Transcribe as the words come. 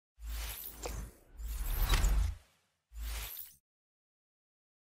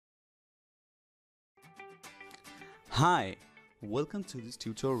Hi, welcome to this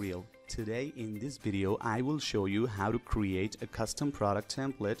tutorial. Today in this video I will show you how to create a custom product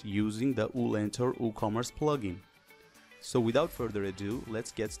template using the WooLentor WooCommerce plugin. So without further ado,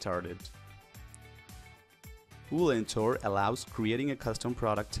 let's get started. WooLentor allows creating a custom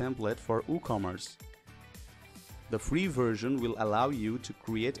product template for WooCommerce. The free version will allow you to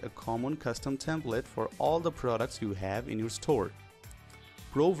create a common custom template for all the products you have in your store.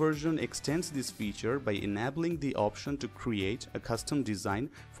 Pro version extends this feature by enabling the option to create a custom design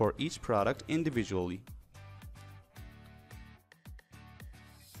for each product individually.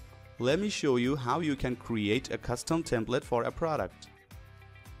 Let me show you how you can create a custom template for a product.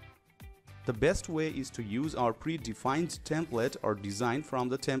 The best way is to use our predefined template or design from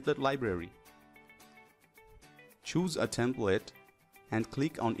the template library. Choose a template and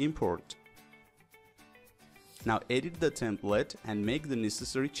click on Import. Now edit the template and make the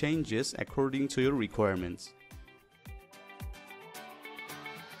necessary changes according to your requirements.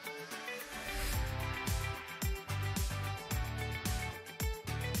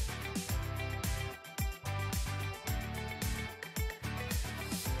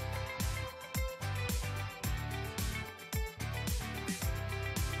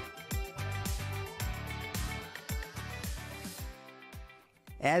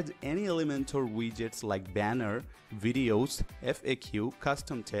 Add any Elementor widgets like banner, videos, FAQ,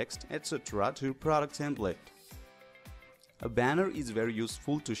 custom text, etc. to your product template. A banner is very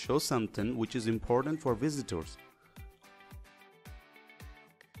useful to show something which is important for visitors.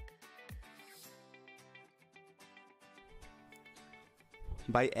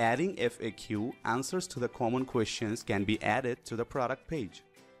 By adding FAQ, answers to the common questions can be added to the product page.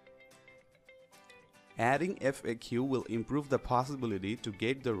 Adding FAQ will improve the possibility to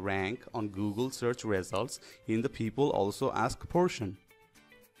get the rank on Google search results in the people also ask portion.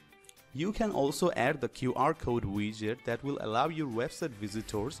 You can also add the QR code widget that will allow your website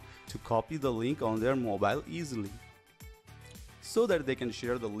visitors to copy the link on their mobile easily, so that they can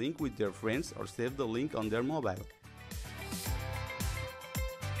share the link with their friends or save the link on their mobile.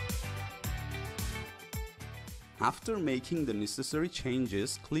 After making the necessary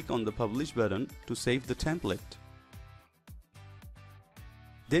changes, click on the Publish button to save the template.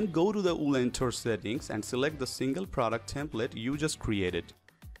 Then go to the WooLentor settings and select the single product template you just created.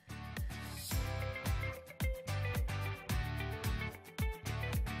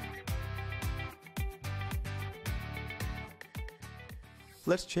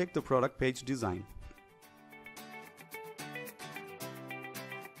 Let's check the product page design.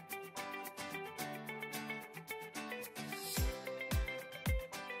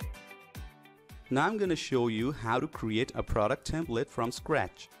 Now I'm going to show you how to create a product template from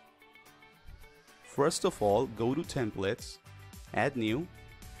scratch. First of all, go to Templates, Add New,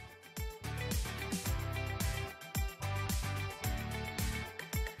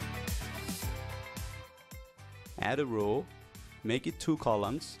 add a row, make it 2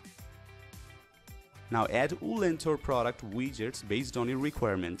 columns. Now add WooLentor product widgets based on your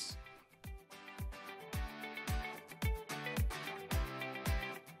requirements.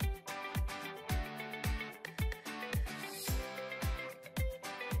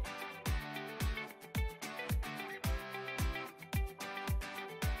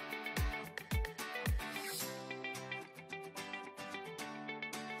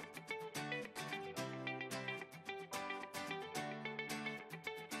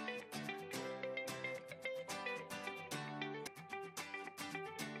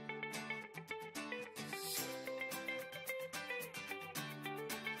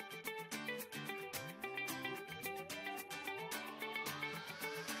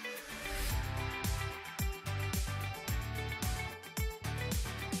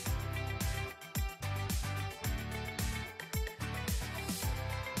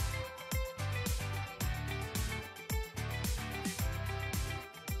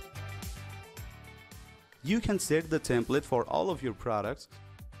 You can set the template for all of your products.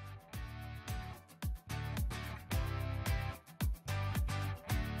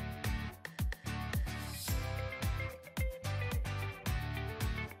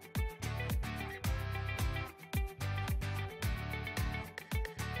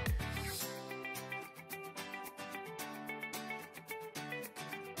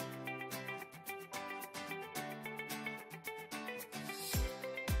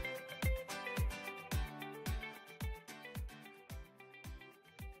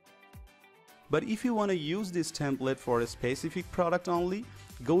 But if you want to use this template for a specific product only,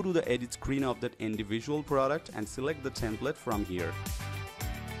 go to the edit screen of that individual product and select the template from here.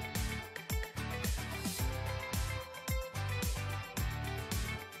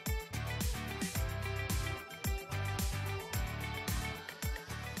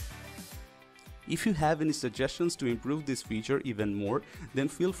 If you have any suggestions to improve this feature even more, then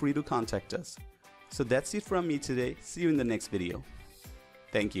feel free to contact us. So that's it from me today. See you in the next video.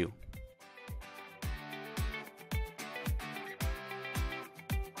 Thank you.